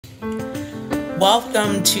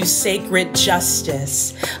Welcome to Sacred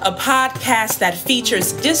Justice, a podcast that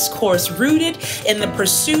features discourse rooted in the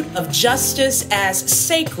pursuit of justice as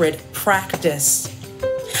sacred practice.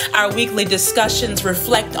 Our weekly discussions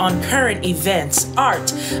reflect on current events,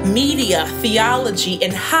 art, media, theology,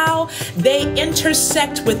 and how they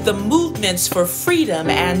intersect with the movements for freedom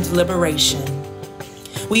and liberation.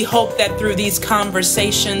 We hope that through these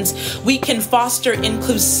conversations, we can foster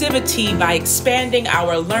inclusivity by expanding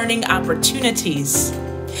our learning opportunities.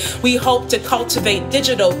 We hope to cultivate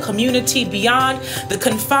digital community beyond the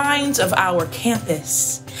confines of our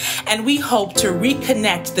campus. And we hope to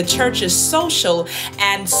reconnect the church's social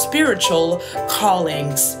and spiritual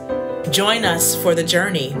callings. Join us for the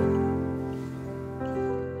journey.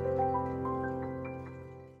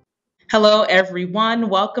 Hello, everyone.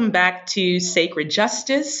 Welcome back to Sacred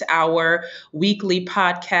Justice, our weekly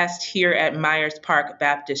podcast here at Myers Park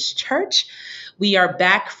Baptist Church. We are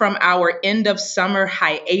back from our end of summer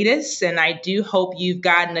hiatus, and I do hope you've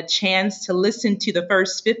gotten a chance to listen to the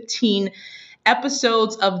first 15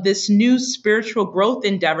 episodes of this new spiritual growth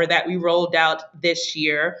endeavor that we rolled out this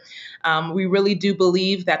year. We really do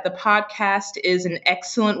believe that the podcast is an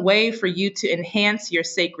excellent way for you to enhance your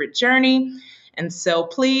sacred journey. And so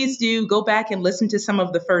please do go back and listen to some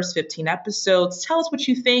of the first 15 episodes. Tell us what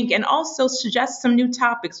you think and also suggest some new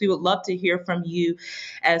topics. We would love to hear from you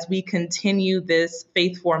as we continue this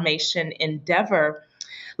faith formation endeavor.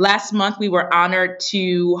 Last month, we were honored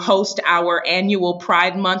to host our annual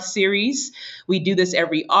Pride Month series. We do this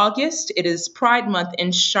every August. It is Pride Month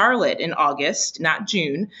in Charlotte in August, not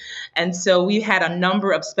June. And so we had a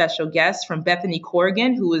number of special guests from Bethany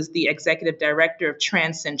Corrigan, who is the executive director of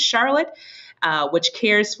Transcend Charlotte, which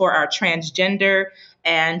cares for our transgender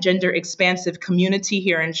and gender expansive community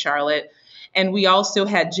here in Charlotte. And we also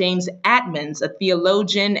had James Atmans, a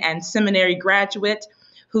theologian and seminary graduate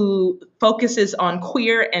who focuses on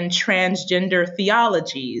queer and transgender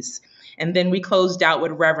theologies. And then we closed out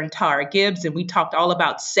with Reverend Tara Gibbs, and we talked all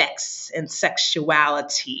about sex and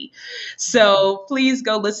sexuality. So please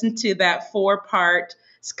go listen to that 4-part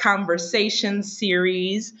conversation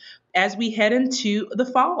series as we head into the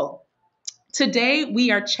fall. Today,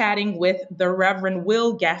 we are chatting with the Reverend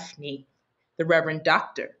Wil Gafney, the Reverend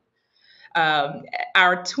Doctor,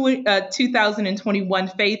 our 2021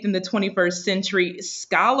 Faith in the 21st Century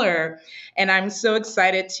Scholar. And I'm so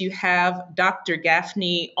excited to have Dr.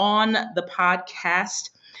 Gaffney on the podcast.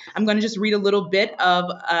 I'm going to just read a little bit of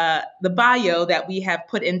the bio that we have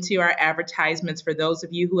put into our advertisements for those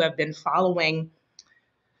of you who have been following.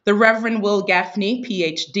 The Reverend Wil Gafney,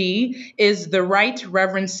 PhD, is the Right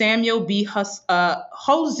Reverend Samuel B.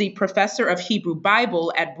 Hosey Professor of Hebrew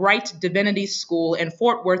Bible at Bright Divinity School in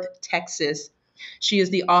Fort Worth, Texas. She is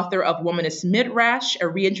the author of Womanist Midrash, a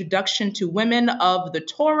reintroduction to women of the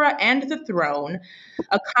Torah and the throne,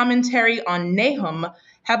 a commentary on Nahum,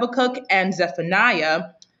 Habakkuk, and Zephaniah,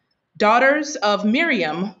 Daughters of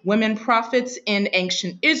Miriam, Women Prophets in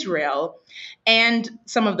Ancient Israel, and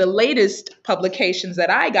some of the latest publications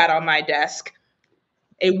that I got on my desk,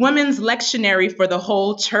 a women's lectionary for the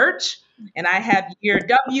whole church. And I have year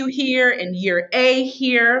W here and year A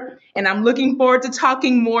here, and I'm looking forward to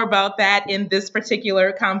talking more about that in this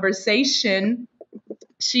particular conversation.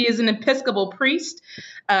 She is an Episcopal priest,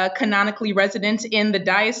 canonically resident in the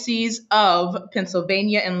Diocese of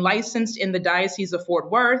Pennsylvania and licensed in the Diocese of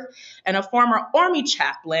Fort Worth, and a former Army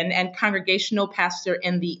chaplain and congregational pastor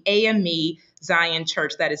in the AME Zion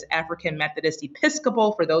Church, that is African Methodist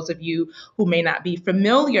Episcopal, for those of you who may not be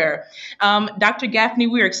familiar. Dr. Gaffney,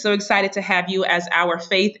 we are so excited to have you as our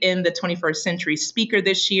Faith in the 21st Century speaker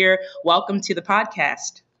this year. Welcome to the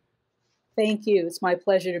podcast. Thank you. It's my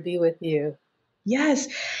pleasure to be with you. Yes.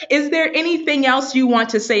 Is there anything else you want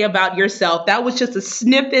to say about yourself? That was just a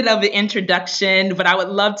snippet of an introduction, but I would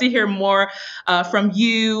love to hear more from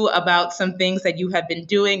you about some things that you have been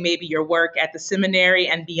doing, maybe your work at the seminary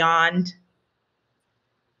and beyond.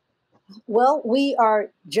 Well, we are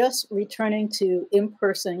just returning to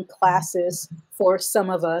in-person classes for some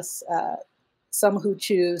of us, some who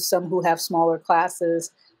choose, some who have smaller classes.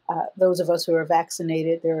 Those of us who are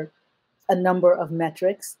vaccinated, there are a number of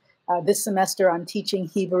metrics. This semester, I'm teaching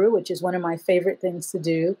Hebrew, which is one of my favorite things to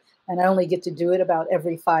do, and I only get to do it about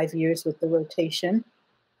every 5 years with the rotation.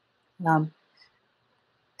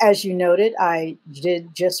 As you noted, I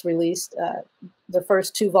did just release the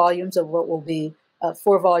first 2 volumes of what will be a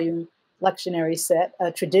 4-volume lectionary set,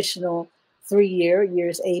 a traditional 3-year,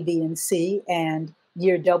 years A, B, and C, and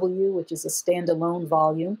year W, which is a standalone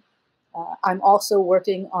volume. I'm also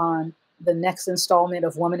working on the next installment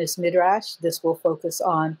of Womanist Midrash. This will focus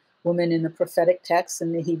on women in the prophetic texts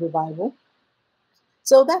in the Hebrew Bible.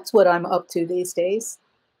 So that's what I'm up to these days.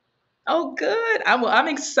 Oh, good. I'm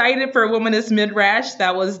excited for Womanist Midrash.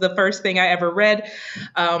 That was the first thing I ever read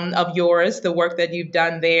of yours, the work that you've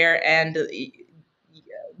done there. And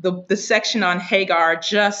the section on Hagar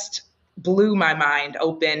just blew my mind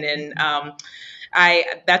open. And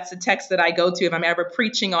that's the text that I go to if I'm ever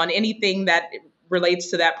preaching on anything that relates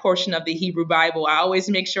to that portion of the Hebrew Bible. I always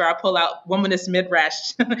make sure I pull out Womanist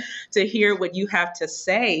Midrash to hear what you have to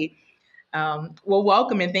say. Well,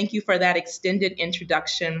 welcome and thank you for that extended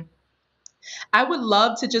introduction. I would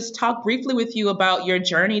love to just talk briefly with you about your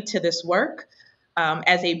journey to this work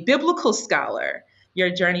as a biblical scholar. Your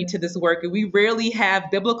journey to this work. We rarely have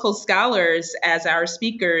biblical scholars as our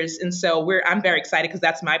speakers, and so I'm very excited because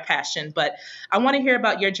that's my passion. But I want to hear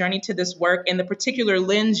about your journey to this work and the particular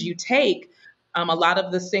lens you take. A lot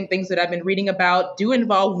of the same things that I've been reading about do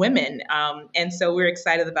involve women, and so we're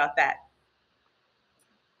excited about that.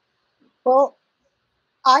 Well,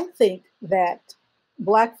 I think that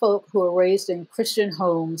Black folk who are raised in Christian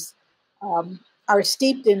homes are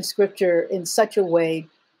steeped in Scripture in such a way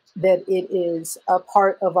that it is a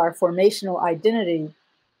part of our formational identity,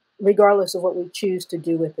 regardless of what we choose to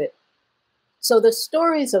do with it. So the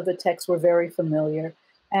stories of the text were very familiar.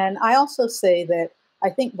 And I also say that I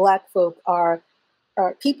think Black folk are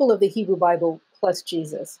people of the Hebrew Bible plus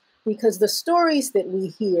Jesus, because the stories that we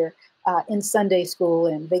hear in Sunday school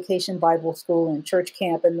and vacation Bible school and church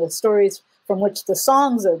camp, and the stories from which the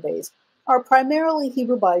songs are based, are primarily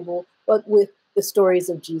Hebrew Bible, but with the stories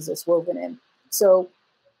of Jesus woven in. So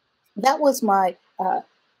that was my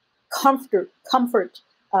comfort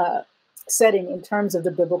setting in terms of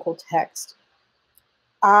the biblical text.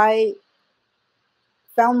 I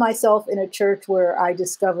found myself in a church where I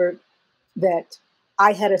discovered that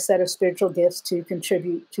I had a set of spiritual gifts to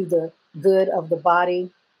contribute to the good of the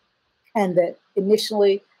body, and that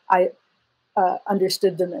initially I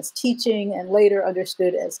understood them as teaching, and later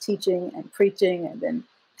understood as teaching and preaching, and then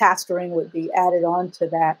pastoring would be added on to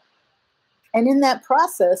that. And in that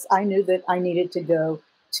process, I knew that I needed to go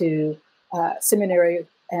to seminary,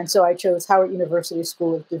 and so I chose Howard University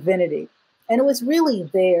School of Divinity. And it was really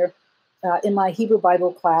there in my Hebrew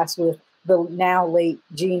Bible class with the now late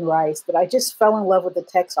Gene Rice that I just fell in love with the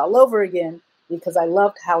text all over again, because I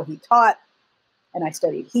loved how he taught, and I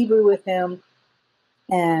studied Hebrew with him.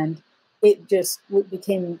 And it just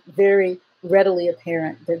became very readily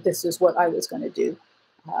apparent that this is what I was going to do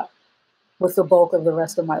with the bulk of the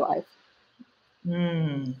rest of my life.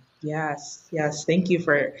 Yes, yes. Thank you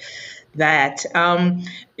for that.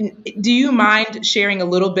 Do you mind sharing a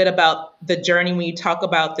little bit about the journey when you talk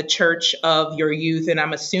about the church of your youth? And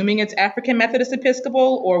I'm assuming it's African Methodist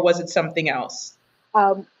Episcopal, or was it something else?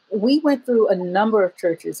 We went through a number of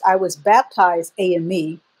churches. I was baptized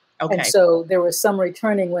AME, Okay. and so there was some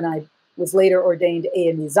returning when I was later ordained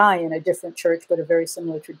AME Zion, a different church, but a very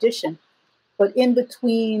similar tradition. But in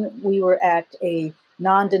between, we were at a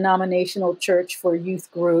non-denominational church for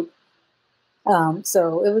youth group.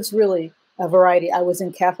 So it was really a variety. I was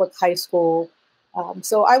in Catholic high school.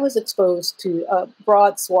 So I was exposed to a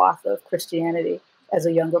broad swath of Christianity as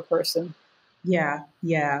a younger person. Yeah,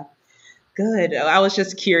 yeah. Good. I was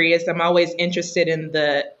just curious. I'm always interested in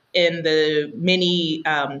the many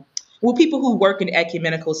people who work in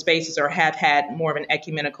ecumenical spaces or have had more of an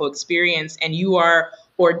ecumenical experience. And you are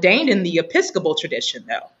ordained in the Episcopal tradition,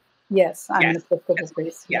 though. Yes, I'm Yes. an Episcopal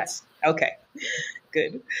priest. Yes. Okay.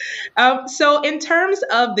 Good. So in terms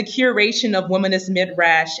of the curation of Womanist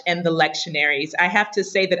Midrash and the lectionaries, I have to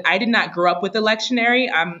say that I did not grow up with a lectionary.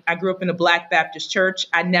 I grew up in a Black Baptist church.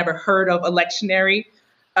 I never heard of a lectionary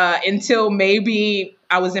until maybe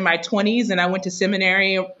I was in my 20s and I went to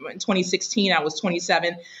seminary in 2016. I was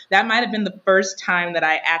 27. That might have been the first time that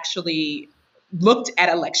I actually looked at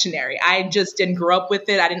a lectionary. I just didn't grow up with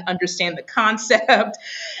it. I didn't understand the concept.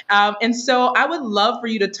 And so I would love for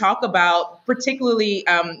you to talk about, particularly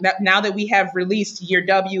that now that we have released year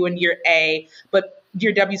W and year A, but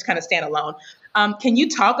year W is kind of standalone. Can you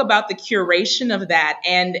talk about the curation of that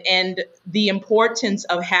and the importance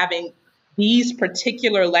of having these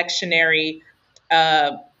particular lectionary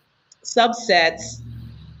subsets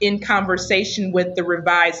in conversation with the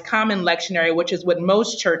Revised Common Lectionary, which is what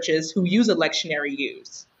most churches who use a lectionary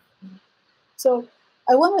use? So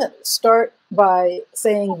I want to start by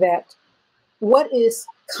saying that what is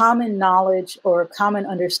common knowledge or common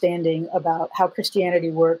understanding about how Christianity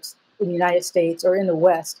works in the United States or in the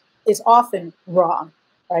West is often wrong,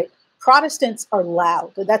 right? Protestants are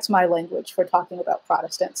loud. That's my language for talking about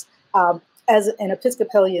Protestants. As an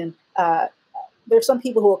Episcopalian, there's some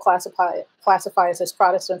people who will classify us as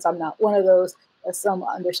Protestants. I'm not one of those. Some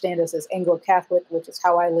understand us as Anglo-Catholic, which is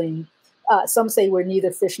how I lean. Some say we're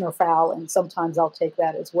neither fish nor fowl, and sometimes I'll take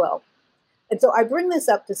that as well. And so I bring this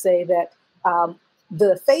up to say that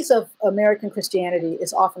the face of American Christianity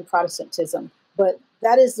is often Protestantism, but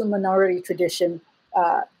that is the minority tradition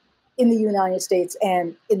in the United States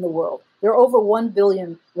and in the world. There are over 1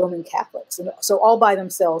 billion Roman Catholics. And so all by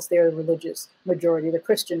themselves, they're the religious majority, the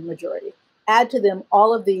Christian majority. Add to them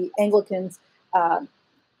all of the Anglicans,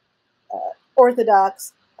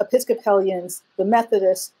 Orthodox, Episcopalians, the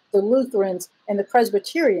Methodists, the Lutherans, and the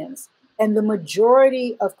Presbyterians. And the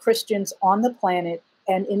majority of Christians on the planet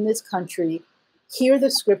and in this country hear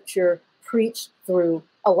the scripture preached through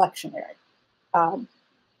a lectionary.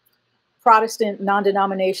 Protestant,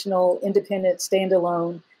 non-denominational, independent,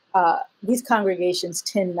 standalone, these congregations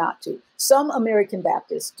tend not to. Some American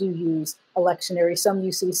Baptists do use a lectionary, some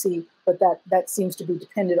UCC, but that seems to be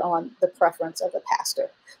dependent on the preference of the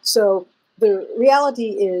pastor. So the reality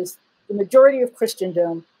is the majority of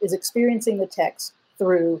Christendom is experiencing the text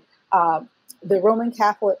through the Roman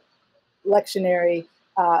Catholic lectionary,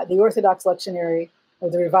 the Orthodox lectionary,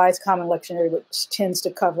 or the Revised Common Lectionary, which tends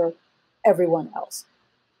to cover everyone else.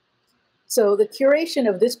 So the curation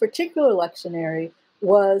of this particular lectionary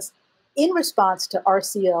was in response to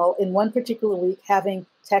RCL in one particular week having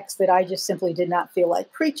texts that I just simply did not feel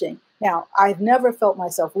like preaching. Now, I've never felt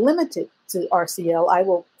myself limited to RCL. I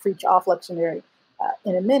will preach off lectionary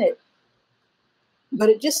in a minute. But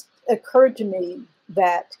it just occurred to me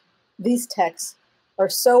that these texts are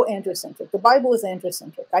so androcentric. The Bible is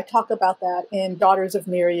androcentric. I talk about that in Daughters of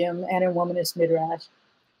Miriam and in Womanist Midrash.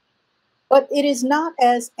 But it is not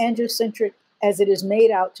as androcentric as it is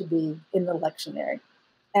made out to be in the lectionary.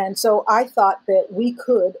 And so I thought that we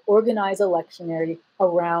could organize a lectionary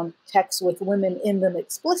around texts with women in them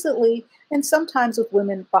explicitly, and sometimes with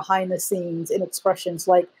women behind the scenes in expressions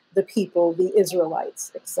like the people, the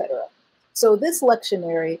Israelites, etc. So this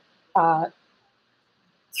lectionary curated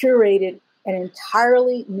an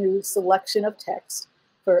entirely new selection of texts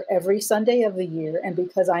for every Sunday of the year, and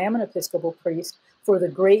because I am an Episcopal priest, for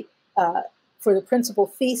the principal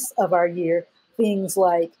feasts of our year, things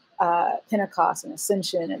like Pentecost and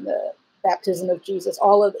Ascension and the baptism of Jesus,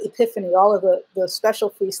 all of Epiphany, all of the special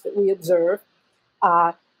feasts that we observe,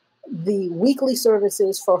 the weekly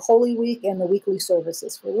services for Holy Week and the weekly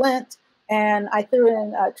services for Lent. And I threw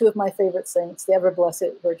in two of my favorite saints, the Ever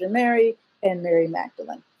Blessed Virgin Mary and Mary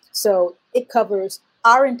Magdalene. So it covers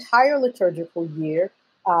our entire liturgical year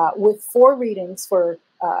with 4 readings for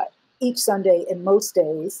each Sunday and most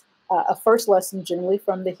days. A first lesson, generally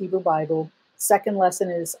from the Hebrew Bible. Second lesson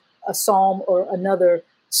is a psalm or another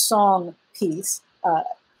song piece,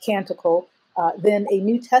 canticle. Then a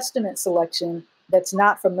New Testament selection that's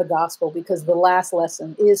not from the gospel, because the last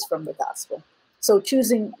lesson is from the gospel. So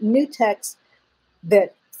choosing new texts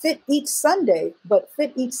that fit each Sunday, but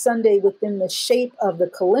fit each Sunday within the shape of the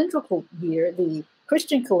calendrical year, the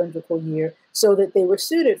Christian calendrical year, so that they were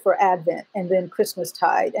suited for Advent and then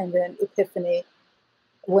Christmastide and then Epiphany,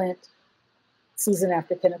 Lent, season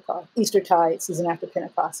after Pentecost, Eastertide, season after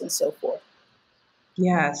Pentecost, and so forth.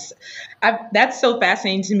 Yes, that's so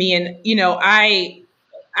fascinating to me. And,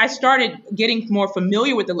 I started getting more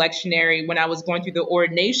familiar with the lectionary when I was going through the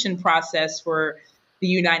ordination process for the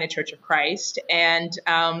United Church of Christ. And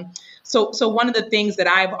so one of the things that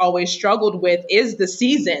I've always struggled with is the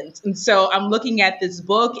seasons. And so I'm looking at this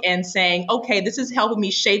book and saying, okay, this is helping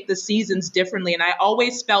me shape the seasons differently. And I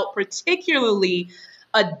always felt particularly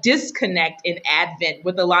a disconnect in Advent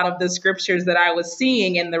with a lot of the scriptures that I was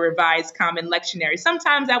seeing in the Revised Common Lectionary.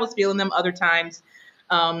 Sometimes I was feeling them, other times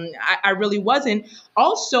I really wasn't.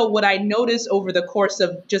 Also, what I noticed over the course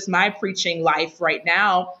of just my preaching life right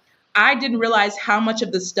now, I didn't realize how much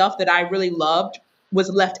of the stuff that I really loved was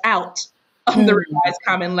left out of the Revised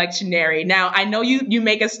Common Lectionary. Now, I know you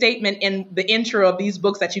make a statement in the intro of these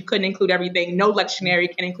books that you couldn't include everything. No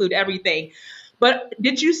lectionary can include everything. But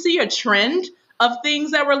did you see a trend of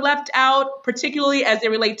things that were left out, particularly as they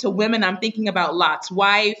relate to women? I'm thinking about Lot's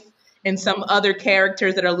wife and some other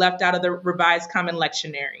characters that are left out of the Revised Common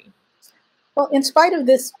Lectionary. Well, in spite of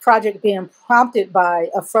this project being prompted by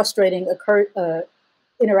a frustrating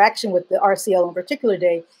interaction with the RCL on a particular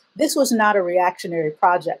day, this was not a reactionary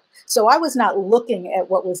project. So I was not looking at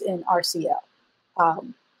what was in RCL.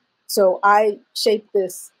 So I shaped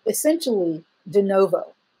this essentially de novo.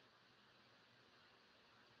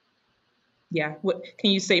 Yeah. Can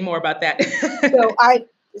you say more about that?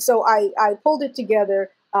 So I pulled it together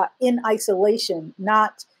in isolation,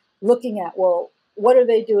 not looking at, well, what are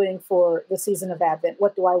they doing for the season of Advent?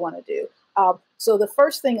 What do I want to do? So the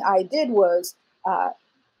first thing I did was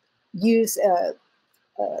use a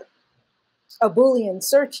Boolean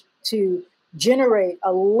search to generate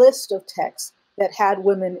a list of texts that had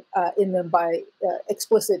women in them by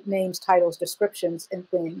explicit names, titles, descriptions, and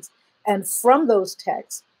things. And from those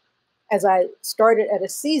texts, as I started at a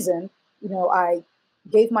season, I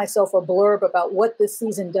gave myself a blurb about what this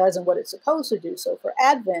season does and what it's supposed to do. So for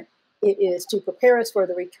Advent, it is to prepare us for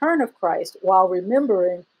the return of Christ while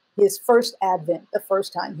remembering his first Advent, the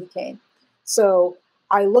first time he came. So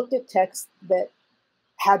I looked at texts that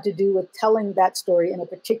had to do with telling that story in a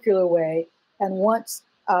particular way. And once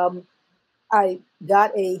I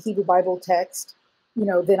got a Hebrew Bible text,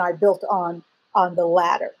 then I built on the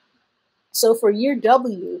latter. So for year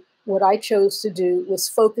W, what I chose to do was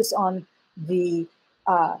focus on the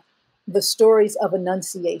stories of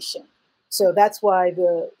Annunciation. So that's why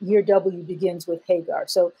the year W begins with Hagar.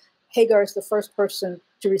 So Hagar is the first person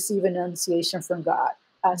to receive Annunciation from God.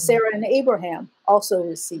 Sarah and Abraham also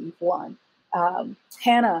receive one.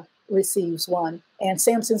 Hannah receives one, and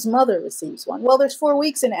Samson's mother receives one. Well, there's 4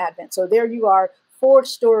 weeks in Advent, so there you are, 4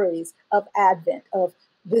 stories of Advent, of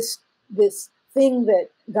this thing that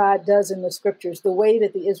God does in the scriptures, the way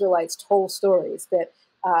that the Israelites told stories, that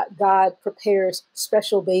God prepares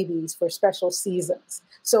special babies for special seasons.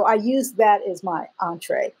 So I used that as my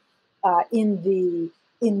entree.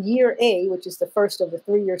 In year A, which is the first of the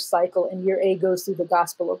 3-year cycle, and year A goes through the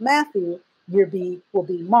Gospel of Matthew, year B will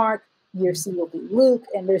be Mark, year C will be Luke,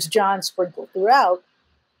 and there's John sprinkled throughout.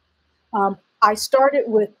 I started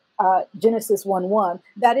with Genesis 1:1.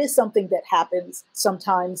 That is something that happens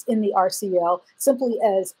sometimes in the RCL, simply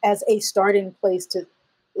as a starting place to,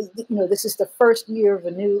 this is the first year of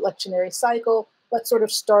a new lectionary cycle. Let's sort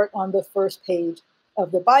of start on the first page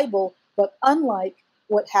of the Bible. But unlike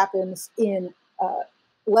what happens in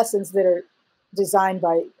lessons that are designed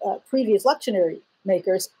by previous lectionary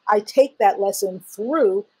makers, I take that lesson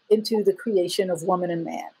through into the creation of woman and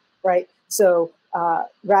man, right? So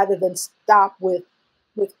rather than stop with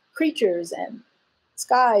creatures and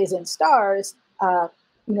skies and stars,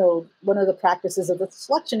 one of the practices of the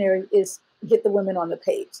lectionary is get the women on the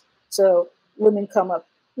page. So women come up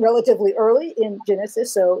relatively early in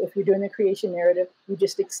Genesis. So if you're doing the creation narrative, you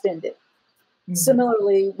just extend it. Mm-hmm.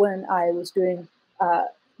 Similarly, when I was doing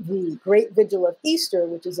the Great Vigil of Easter,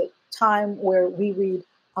 which is a time where we read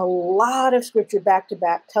a lot of scripture back to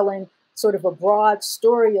back, telling sort of a broad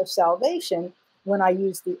story of salvation, when I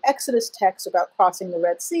used the Exodus text about crossing the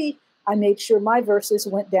Red Sea, I made sure my verses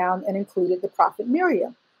went down and included the prophet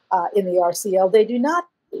Miriam. In the RCL, they do not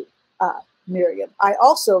include Miriam. I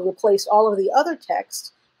also replaced all of the other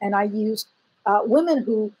texts, and I used women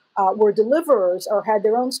who were deliverers or had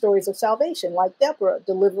their own stories of salvation, like Deborah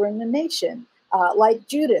delivering the nation, like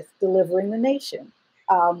Judith delivering the nation.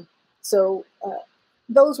 So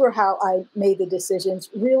those were how I made the decisions,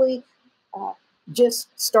 really just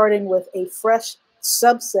starting with a fresh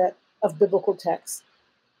subset of biblical texts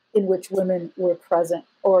in which women were present,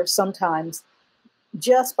 or sometimes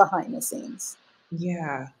just behind the scenes.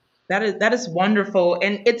 Yeah, that is wonderful.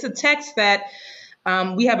 And it's a text that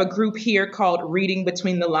we have a group here called Reading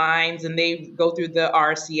Between the Lines, and they go through the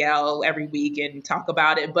RCL every week and talk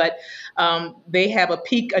about it. But they have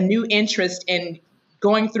a new interest in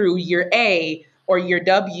going through year A or year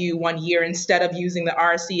W one year instead of using the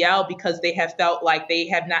RCL, because they have felt like they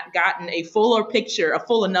have not gotten a full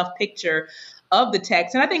enough picture of the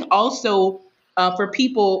text. And I think also for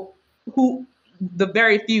people the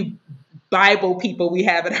very few Bible people we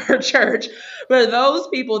have at our church, but those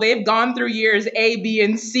people, they've gone through years A, B,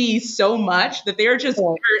 and C so much that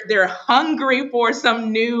they're hungry for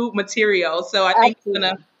some new material. So I think I'm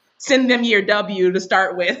going to send them year W to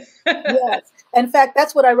start with. Yes. In fact,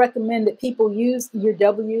 that's what I recommend, that people use year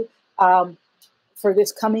W for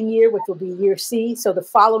this coming year, which will be year C. So the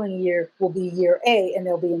following year will be year A, and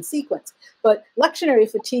they'll be in sequence. But lectionary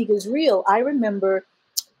fatigue is real. I remember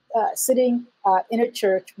sitting in a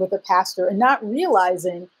church with a pastor and not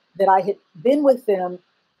realizing that I had been with them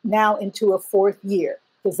now into a 4th year,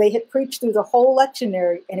 because they had preached through the whole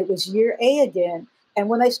lectionary and it was year A again. And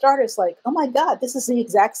when they started, it's like, oh my God, this is the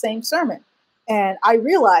exact same sermon. And I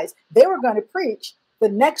realized they were going to preach the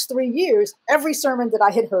next 3 years, every sermon that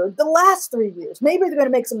I had heard the last 3 years. Maybe they're going to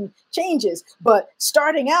make some changes, but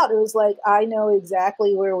starting out, it was like, I know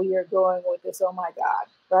exactly where we are going with this. Oh my God.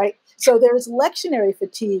 Right. So there's lectionary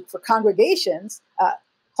fatigue for congregations.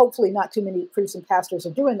 Hopefully not too many priests and pastors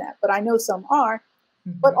are doing that, but I know some are.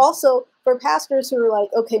 Mm-hmm. But also for pastors who are like,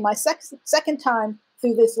 okay, my second time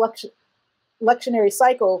through this lectionary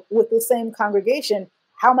cycle with the same congregation,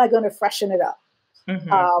 how am I going to freshen it up?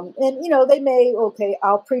 Mm-hmm. And, they may, okay,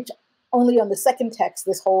 I'll preach only on the second text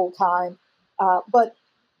this whole time. But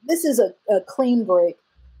this is a clean break,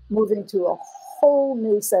 moving to a whole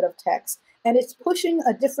new set of texts. And it's pushing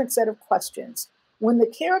a different set of questions. When the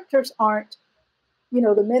characters aren't,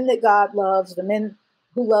 the men that God loves, the men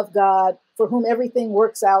who love God, for whom everything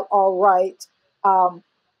works out all right, how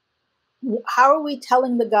are we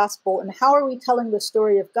telling the gospel and how are we telling the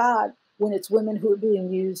story of God when it's women who are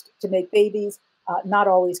being used to make babies, not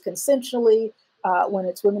always consensually, when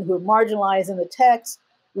it's women who are marginalized in the text,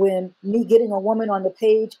 when me getting a woman on the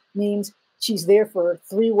page means she's there for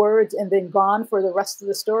 3 words and then gone for the rest of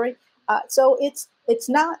the story. So it's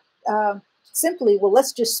not simply, well,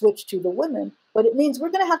 let's just switch to the women, but it means we're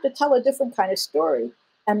going to have to tell a different kind of story,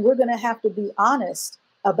 and we're going to have to be honest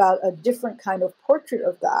about a different kind of portrait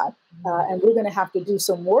of God, and we're going to have to do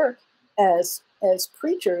some work as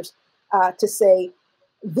preachers to say,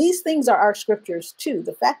 these things are our scriptures too.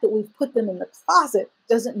 The fact that we've put them in the closet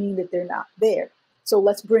doesn't mean that they're not there. So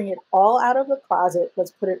let's bring it all out of the closet.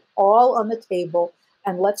 Let's put it all on the table,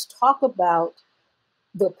 and let's talk about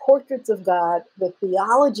the portraits of God, the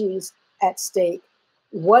theologies at stake,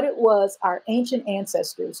 what it was our ancient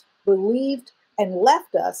ancestors believed and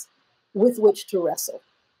left us with which to wrestle.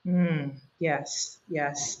 Yes,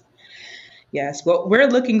 yes. Yes, well, we're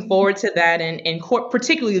looking forward to that, and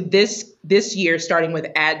particularly this year, starting with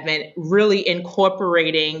Advent, really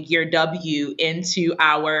incorporating Year W into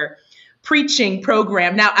our preaching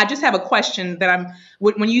program. Now, I just have a question that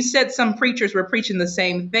when you said some preachers were preaching the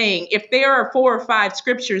same thing, if there are 4 or 5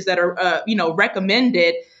 scriptures that are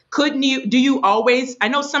recommended, do you always? I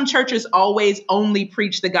know some churches always only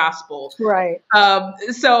preach the gospel, right?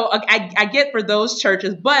 So I get for those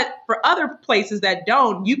churches, but for other places that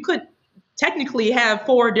don't, you could technically have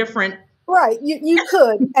 4 different. Right, you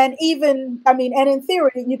could, and even, and in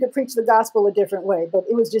theory, you could preach the gospel a different way, but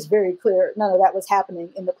it was just very clear none of that was happening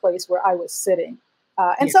in the place where I was sitting.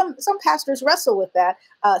 And some pastors wrestle with that.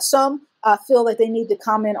 Some feel that they need to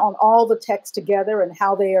comment on all the texts together and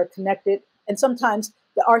how they are connected. And sometimes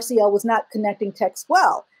the RCL was not connecting texts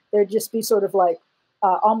well. There'd just be sort of like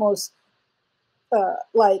almost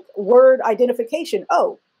like word identification.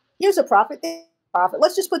 Oh, here's a prophet.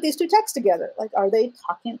 Let's just put these 2 texts together. Like, are they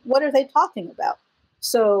talking? What are they talking about?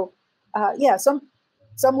 So, some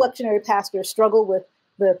lectionary pastors struggle with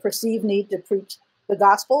the perceived need to preach the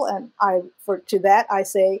gospel, and to that I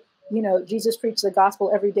say, Jesus preached the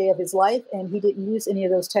gospel every day of his life, and he didn't use any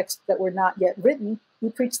of those texts that were not yet written. He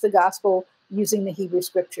preached the gospel using the Hebrew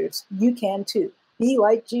scriptures. You can too. Be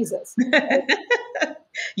like Jesus.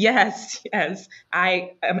 Yes. I'm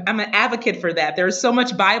an advocate for that. There's so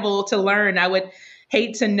much Bible to learn. I would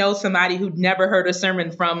hate to know somebody who'd never heard a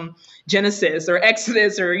sermon from Genesis or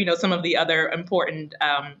Exodus or, some of the other important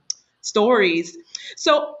stories.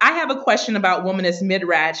 So I have a question about womanist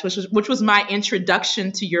midrash, which was my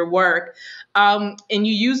introduction to your work. And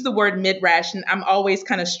you use the word midrash, and I'm always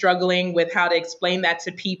kind of struggling with how to explain that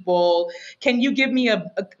to people. Can you give me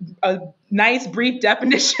a nice brief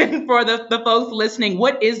definition for the folks listening?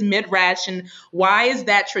 What is midrash, and why is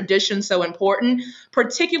that tradition so important?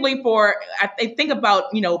 Particularly I think about,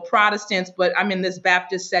 Protestants, but I'm in this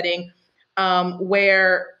Baptist setting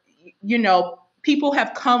where, people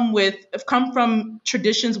have come from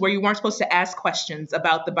traditions where you weren't supposed to ask questions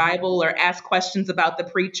about the Bible or ask questions about the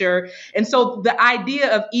preacher. And so the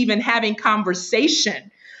idea of even having conversation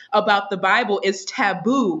about the Bible is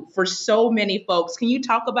taboo for so many folks. Can you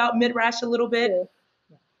talk about midrash a little bit? Sure.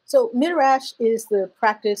 So midrash is the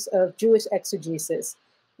practice of Jewish exegesis.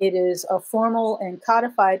 It is a formal and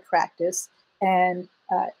codified practice, and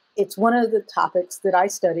it's one of the topics that I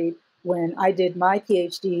studied when I did my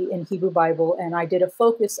PhD in Hebrew Bible, and I did a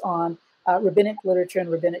focus on rabbinic literature and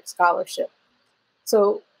rabbinic scholarship.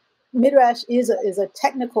 So midrash is a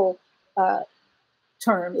technical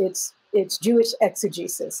term. It's Jewish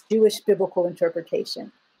exegesis, Jewish biblical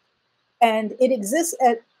interpretation. And it exists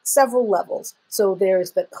at several levels. So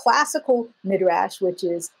there's the classical midrash, which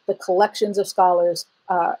is the collections of scholars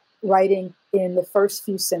writing in the first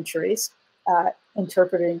few centuries,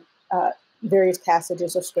 interpreting various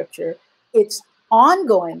passages of scripture. It's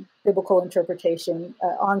ongoing biblical interpretation,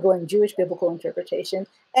 ongoing Jewish biblical interpretation,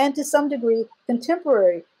 and to some degree,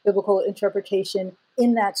 contemporary biblical interpretation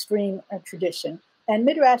in that stream of tradition. And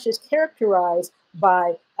midrash is characterized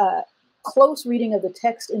by close reading of the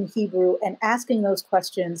text in Hebrew and asking those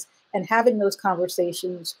questions and having those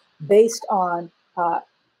conversations based on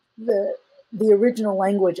the original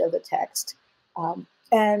language of the text.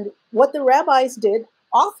 And what the rabbis did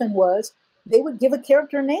often was they would give a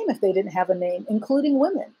character name if they didn't have a name, including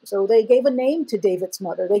women. So they gave a name to David's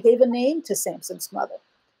mother. They gave a name to Samson's mother.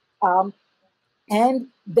 And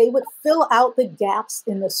they would fill out the gaps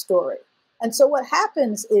in the story. And so what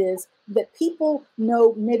happens is that people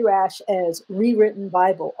know Midrash as rewritten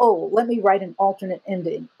Bible. Oh, let me write an alternate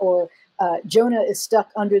ending. Or Jonah is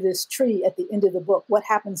stuck under this tree at the end of the book. What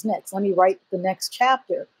happens next? Let me write the next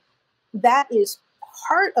chapter. That is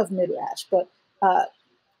part of Midrash, but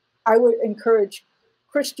I would encourage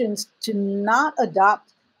Christians to not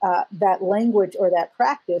adopt that language or that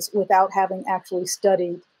practice without having actually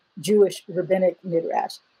studied Jewish rabbinic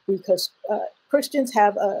Midrash, because Christians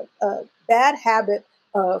have a bad habit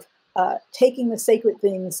of taking the sacred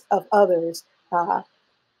things of others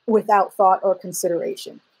without thought or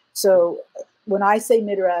consideration. So when I say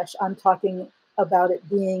Midrash, I'm talking about it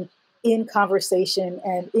being in conversation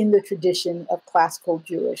and in the tradition of classical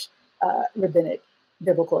Jewish rabbinic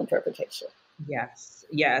biblical interpretation. Yes,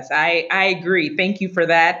 yes, I agree. Thank you for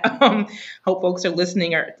that. Hope folks are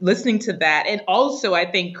listening to that. And also, I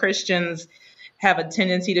think Christians have a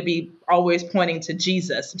tendency to be always pointing to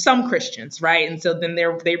Jesus. Some Christians, right? And so then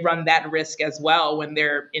they run that risk as well when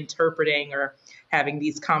they're interpreting or having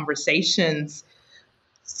these conversations.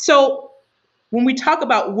 So when we talk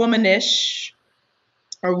about womanish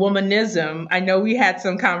or womanism, I know we had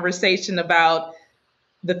some conversation about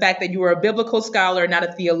the fact that you were a biblical scholar, not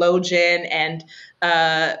a theologian, and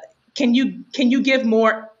can you give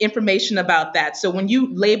more information about that? So when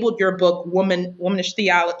you labeled your book "Womanish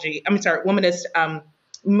Theology,"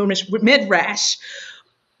 Womanish Midrash,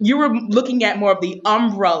 you were looking at more of the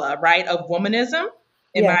umbrella, right, of womanism.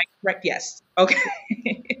 Am Yeah. I correct? Yes. Okay.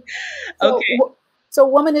 So, Okay. so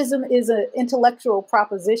womanism is an intellectual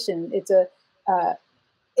proposition. It's a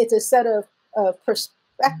set of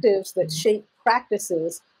perspectives that shape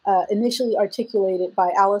practices, initially articulated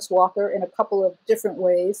by Alice Walker in a couple of different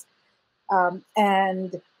ways.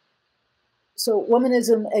 And so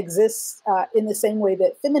womanism exists in the same way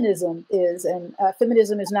that feminism is, and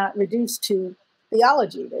feminism is not reduced to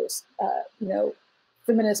theology. There's,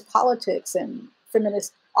 feminist politics and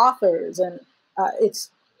feminist authors, and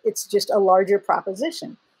it's just a larger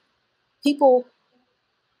proposition. People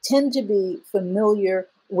tend to be familiar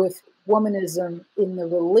with womanism in the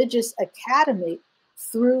religious academy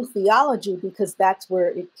through theology because that's where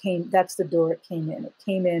it came. That's the door it came in. It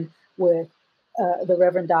came in with the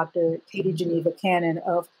Reverend Dr. Katie Geneva Cannon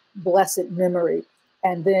of blessed memory,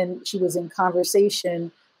 and then she was in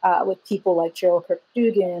conversation with people like Cheryl Kirk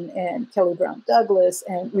Dugan and Kelly Brown Douglas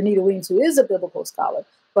and Renita Weems, who is a biblical scholar.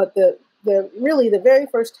 But the very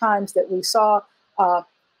first times that we saw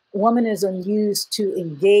womanism used to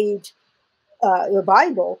engage the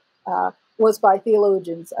Bible was by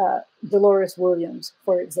theologians, Dolores Williams,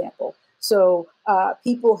 for example. So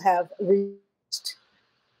people have reached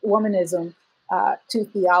womanism to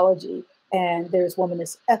theology, and there's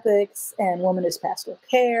womanist ethics and womanist pastoral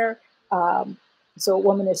care. So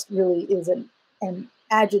womanist really is an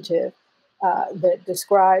adjective that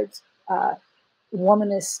describes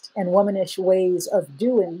womanist and womanish ways of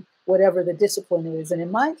doing whatever the discipline is. And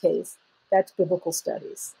in my case, that's biblical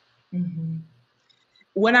studies. Mm-hmm.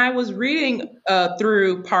 When I was reading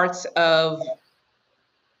through parts of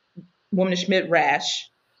Womanish Midrash,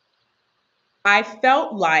 I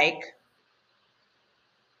felt like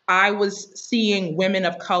I was seeing women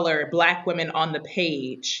of color, Black women on the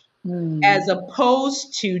page, as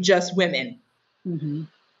opposed to just women. Mm-hmm.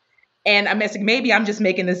 And I'm guessing maybe I'm just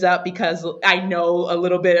making this up because I know a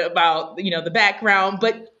little bit about, the background,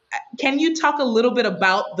 but can you talk a little bit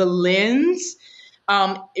about the lens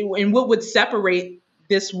and what would separate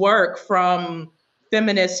this work from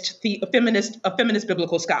a feminist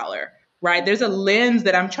biblical scholar, right? There's a lens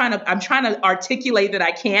that I'm trying to articulate that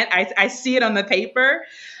I can't. I see it on the paper.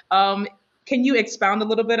 Can you expound a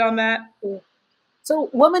little bit on that? So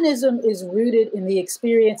womanism is rooted in the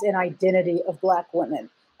experience and identity of Black women.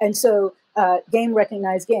 And so game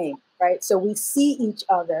recognized game, right? So we see each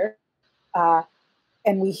other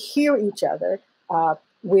and we hear each other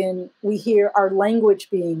when we hear our language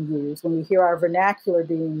being used, when we hear our vernacular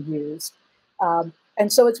being used.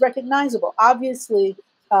 And so it's recognizable. Obviously,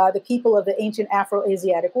 the people of the ancient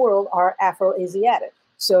Afro-Asiatic world are Afro-Asiatic.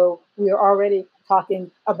 So we are already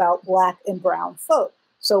talking about Black and brown folk.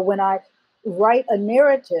 So when I write a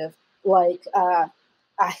narrative like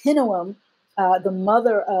Ahinoam, the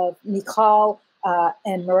mother of Michal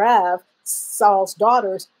and Merav, Saul's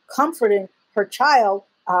daughters, comforting her child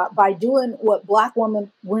by doing what Black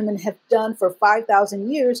women have done for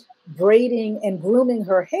 5,000 years, braiding and grooming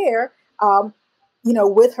her hair,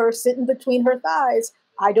 with her sitting between her thighs.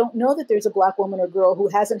 I don't know that there's a Black woman or girl who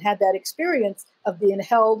hasn't had that experience of being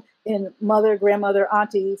held in mother, grandmother,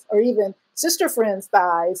 aunties, or even sister friend's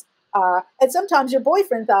thighs, and sometimes your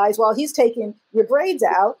boyfriend thighs while he's taking your braids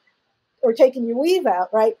out. or taking your weave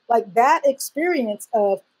out, right? Like that experience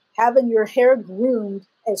of having your hair groomed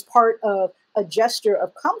as part of a gesture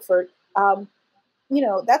of comfort,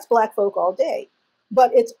 that's Black folk all day.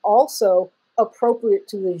 But it's also appropriate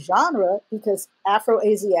to the genre because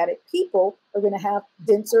Afro-Asiatic people are going to have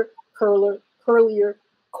denser, curlier,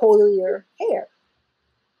 coilier hair.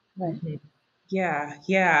 Right. Yeah,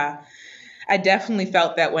 yeah. I definitely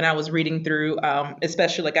felt that when I was reading through,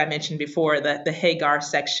 especially like I mentioned before, the Hagar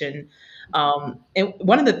section. And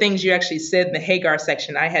one of the things you actually said in the Hagar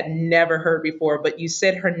section, I had never heard before, but you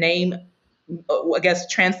said her name, I guess,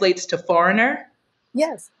 translates to foreigner.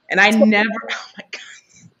 Yes. And I So, never, oh my God.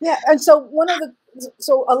 yeah. And so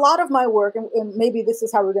so a lot of my work, and maybe this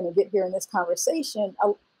is how we're going to get here in this conversation,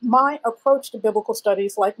 my approach to biblical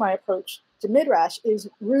studies, like my approach to Midrash, is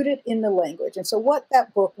rooted in the language. And so what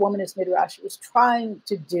that book, Woman is Midrash, is trying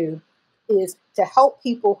to do is to help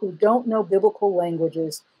people who don't know biblical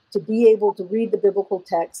languages to be able to read the biblical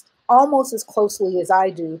text almost as closely as I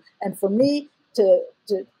do. And for me to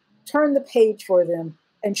turn the page for them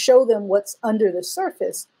and show them what's under the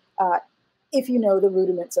surface, if you know the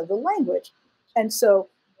rudiments of the language. And so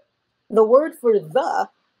the word for the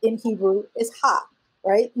in Hebrew is ha,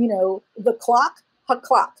 right? The clock, ha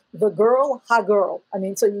clock, the girl, ha girl. I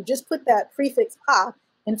mean, so you just put that prefix ha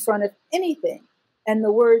in front of anything. And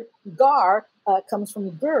the word gar comes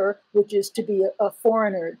from gur, which is to be a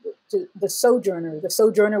foreigner, to the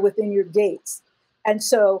sojourner within your gates. And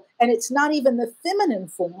it's not even the feminine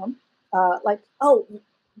form, like, oh,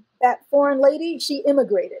 that foreign lady, she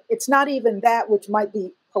immigrated. It's not even that, which might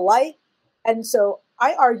be polite. And so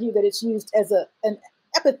I argue that it's used as an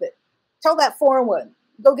epithet. Tell that foreign one,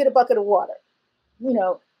 go get a bucket of water.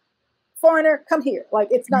 Foreigner, come here. Like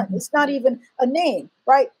it's not even a name,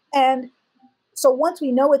 right? And so once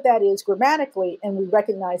we know what that is grammatically and we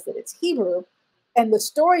recognize that it's Hebrew, and the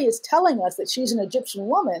story is telling us that she's an Egyptian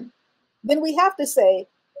woman, then we have to say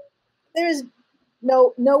there's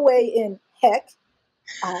no way in heck.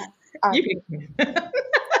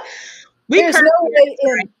 There's no way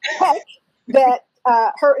in heck that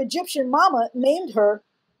her Egyptian mama named her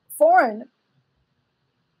foreign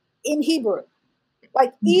in Hebrew.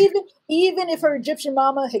 Like even if her Egyptian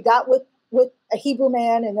mama had got with a Hebrew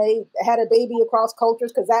man and they had a baby across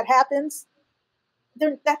cultures, because that happens,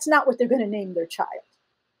 that's not what they're going to name their child.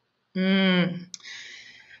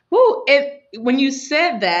 Ooh, when you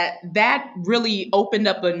said that really opened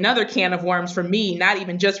up another can of worms for me, not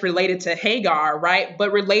even just related to Hagar, right?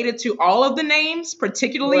 But related to all of the names,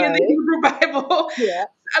 particularly in the Hebrew Bible. Yeah.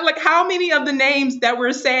 Like how many of the names that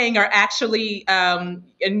we're saying are actually, a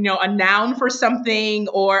noun for something,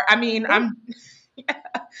 or, I mean, yeah.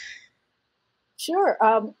 Sure.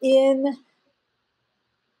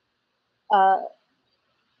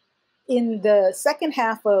 In the second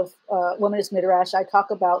half of Woman is Midrash, I talk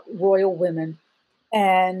about royal women.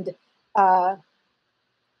 And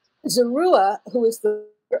Zeruiah, who is the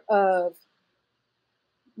of,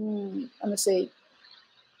 I'm going to say,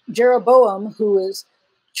 Jeroboam, who is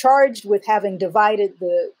charged with having divided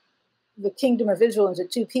the kingdom of Israel into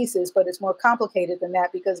two pieces, but it's more complicated than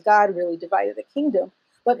that because God really divided the kingdom.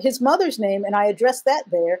 But his mother's name, and I addressed that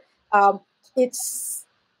there, it's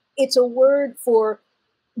a word for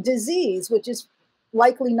disease, which is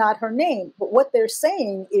likely not her name. But what they're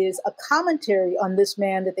saying is a commentary on this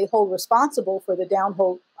man that they hold responsible for the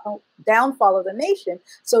downfall of the nation.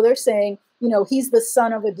 So they're saying, he's the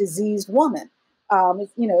son of a diseased woman.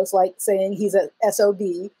 It's like saying he's a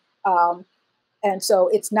SOB. And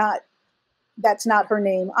so that's not her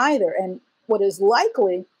name either. And what is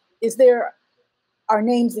likely is there are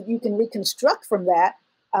names that you can reconstruct from that.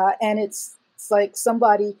 And it's like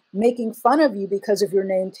somebody making fun of you because of your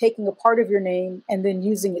name, taking a part of your name and then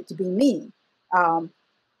using it to be mean. Oh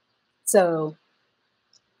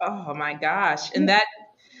my gosh. And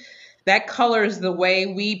that colors the way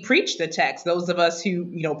we preach the text. Those of us who,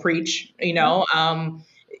 preach,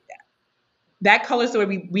 that colors the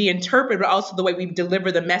way we interpret, but also the way we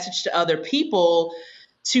deliver the message to other people,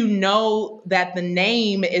 to know that the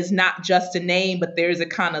name is not just a name, but there's a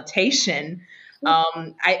connotation.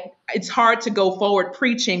 It's hard to go forward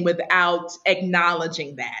preaching without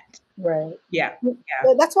acknowledging that. Right. Yeah.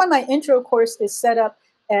 That's why my intro course is set up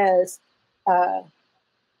as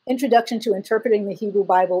Introduction to Interpreting the Hebrew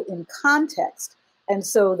Bible in Context. And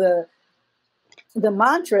so the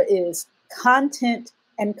mantra is content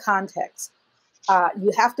and context.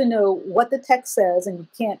 You have to know what the text says, and you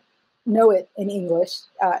can't know it in English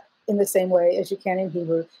in the same way as you can in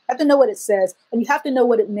Hebrew. You have to know what it says, and you have to know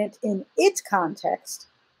what it meant in its context.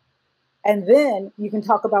 And then you can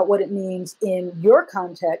talk about what it means in your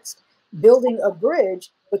context. building a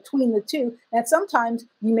bridge between the two. And sometimes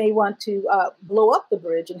you may want to blow up the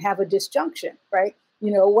bridge and have a disjunction, right?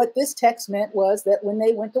 You know, what this text meant was that when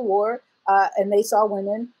they went to war and they saw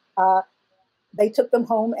women, they took them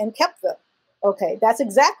home and kept them. Okay, that's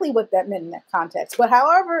exactly what that meant in that context. But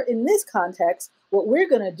however, in this context, what we're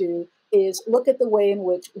going to do is look at the way in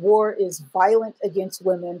which war is violent against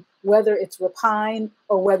women, whether it's rapine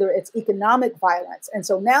or whether it's economic violence. And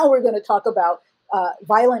so now we're going to talk about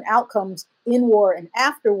violent outcomes in war and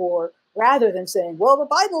after war, rather than saying, well, the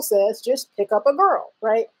Bible says just pick up a girl,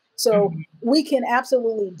 right? So we can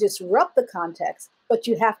absolutely disrupt the context, but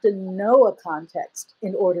you have to know a context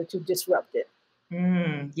in order to disrupt it.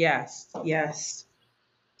 Yes, yes.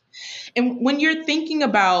 And when you're thinking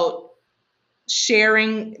about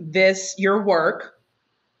sharing your work,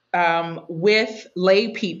 with lay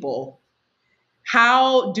people,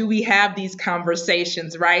 how do we have these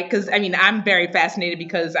conversations, right? Because I mean, I'm very fascinated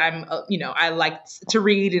because I like to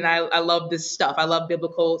read and I love this stuff. I love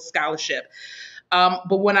biblical scholarship.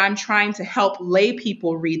 But when I'm trying to help lay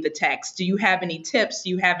people read the text, do you have any tips? Do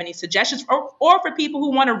you have any suggestions? Or for people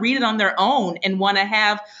who want to read it on their own and want to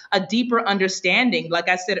have a deeper understanding? Like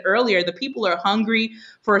I said earlier, the people are hungry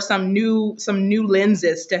for some new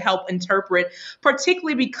lenses to help interpret,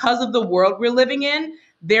 particularly because of the world we're living in.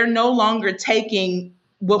 They're no longer taking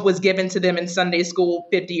what was given to them in Sunday school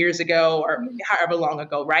 50 years ago or however long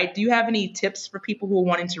ago, right? Do you have any tips for people who are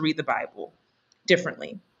wanting to read the Bible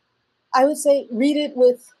differently? I would say read it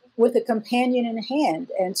with a companion in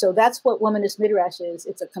hand. And so that's what Womanist Midrash is.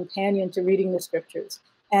 It's a companion to reading the scriptures.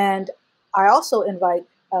 And I also invite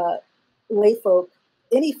lay folk,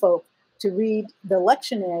 any folk, to read the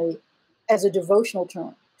lectionary as a devotional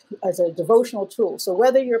term, as a devotional tool. So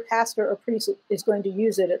whether your pastor or priest is going to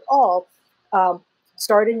use it at all,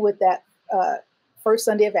 starting with that first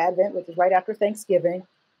Sunday of Advent, which is right after Thanksgiving,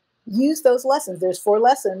 use those lessons. There's 4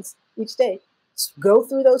 lessons each day. Go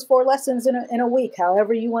through those 4 lessons in a week,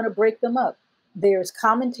 however you want to break them up. There's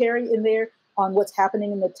commentary in there on what's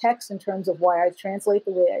happening in the text in terms of why I translate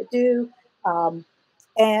the way I do.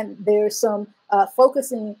 And there's some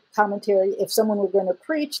focusing commentary if someone were going to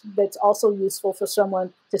preach that's also useful for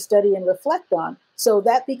someone to study and reflect on. So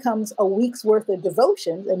that becomes a week's worth of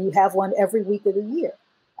devotions, and you have one every week of the year.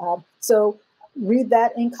 So read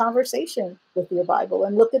that in conversation with your Bible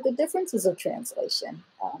and look at the differences of translation.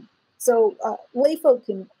 So layfolk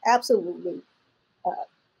can absolutely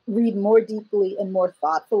read more deeply and more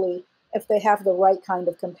thoughtfully if they have the right kind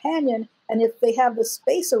of companion and if they have the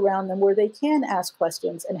space around them where they can ask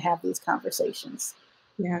questions and have these conversations.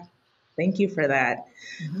 Yeah, thank you for that.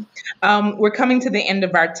 We're coming to the end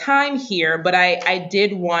of our time here, but I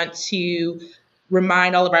did want to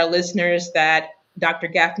remind all of our listeners that Dr.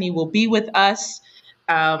 Gaffney will be with us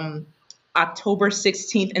October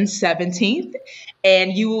 16th and 17th,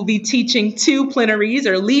 and you will be teaching 2 plenaries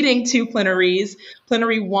or leading 2 plenaries.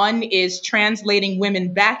 Plenary 1 is translating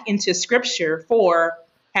women back into scripture for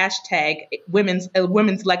 #women's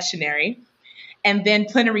lectionary. And then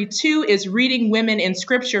plenary 2 is reading women in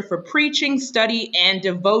scripture for preaching, study, and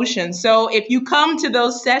devotion. So if you come to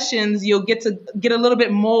those sessions, you'll get a little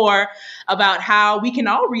bit more about how we can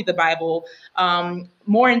all read the Bible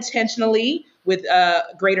more intentionally with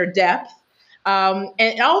greater depth.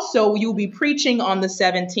 And also you'll be preaching on the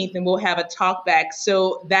 17th and we'll have a talk back.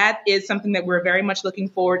 So that is something that we're very much looking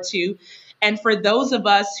forward to. And for those of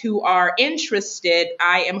us who are interested,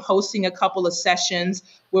 I am hosting a couple of sessions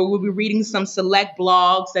where we'll be reading some select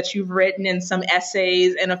blogs that you've written and some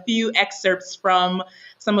essays and a few excerpts from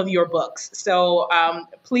some of your books. So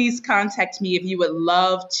please contact me if you would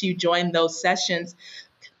love to join those sessions.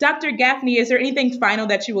 Dr. Gaffney, is there anything final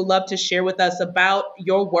that you would love to share with us about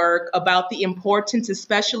your work, about the importance,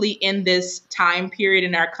 especially in this time period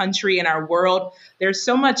in our country and our world? There's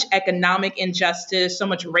so much economic injustice, so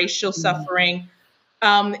much racial suffering.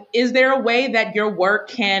 Is there a way that your work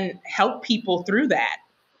can help people through that?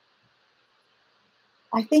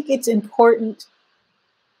 I think it's important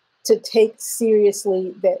to take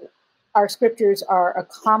seriously that our scriptures are a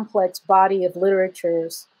complex body of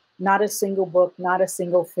literatures, not a single book, not a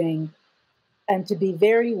single thing, and to be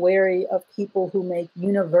very wary of people who make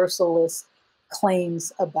universalist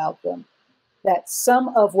claims about them. That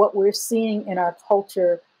some of what we're seeing in our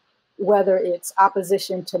culture, whether it's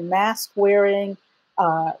opposition to mask wearing,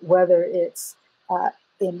 whether it's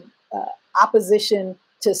in opposition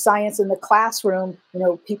to science in the classroom,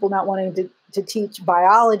 people not wanting to teach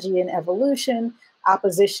biology and evolution,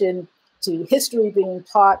 opposition to history being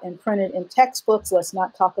taught and printed in textbooks. Let's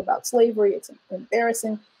not talk about slavery. It's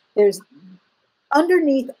embarrassing. There's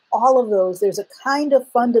underneath all of those, there's a kind of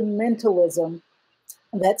fundamentalism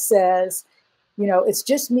that says, it's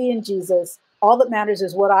just me and Jesus. All that matters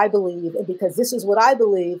is what I believe. And because this is what I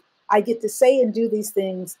believe, I get to say and do these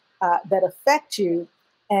things that affect you.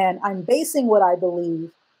 And I'm basing what I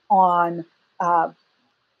believe on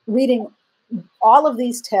reading all of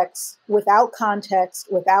these texts without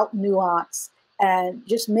context, without nuance, and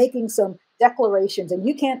just making some declarations. And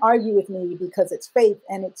you can't argue with me because it's faith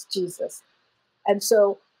and it's Jesus. And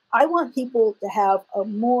so I want people to have a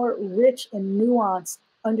more rich and nuanced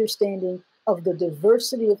understanding of the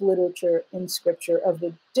diversity of literature in Scripture, of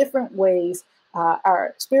the different ways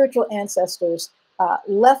our spiritual ancestors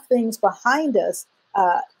left things behind us,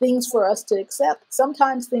 things for us to accept,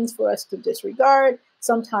 sometimes things for us to disregard,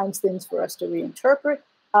 sometimes things for us to reinterpret.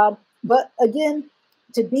 But again,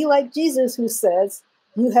 to be like Jesus, who says,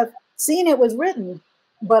 you have seen it was written,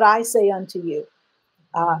 but I say unto you.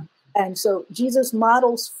 And so Jesus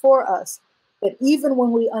models for us that even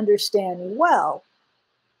when we understand well,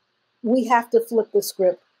 we have to flip the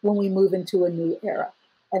script when we move into a new era.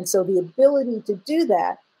 And so the ability to do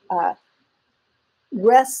that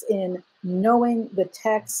rests in knowing the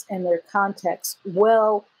texts and their context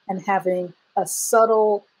well and having a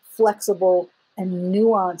subtle, flexible, and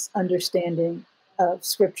nuanced understanding of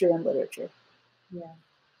Scripture and literature. Yeah.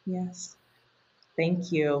 Yes.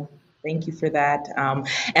 Thank you. Thank you for that.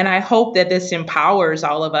 And I hope that this empowers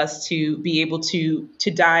all of us to be able to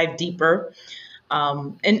dive deeper.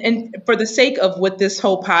 And for the sake of what this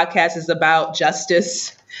whole podcast is about,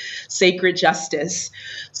 justice, sacred justice.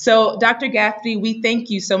 So, Dr. Gaffney, we thank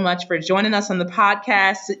you so much for joining us on the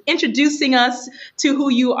podcast, introducing us to who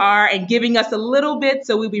you are and giving us a little bit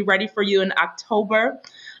so we'll be ready for you in October.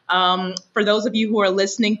 For those of you who are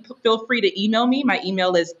listening, feel free to email me. My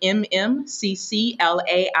email is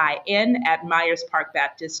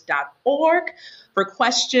mmcclain@myersparkbaptist.org. For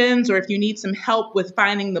questions, or if you need some help with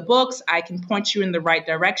finding the books, I can point you in the right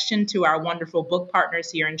direction to our wonderful book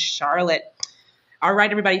partners here in Charlotte. All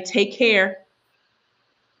right, everybody, take care.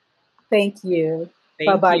 Thank you.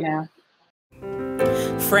 Bye-bye now.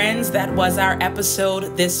 Friends, that was our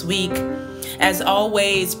episode this week. As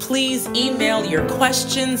always, please email your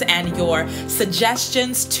questions and your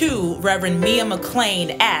suggestions to Reverend Mia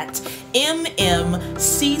McClain at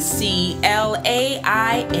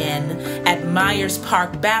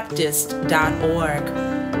mmcclain@myersparkbaptist.org.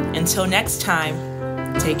 Until next time,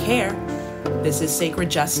 take care. This is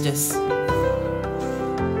Sacred Justice.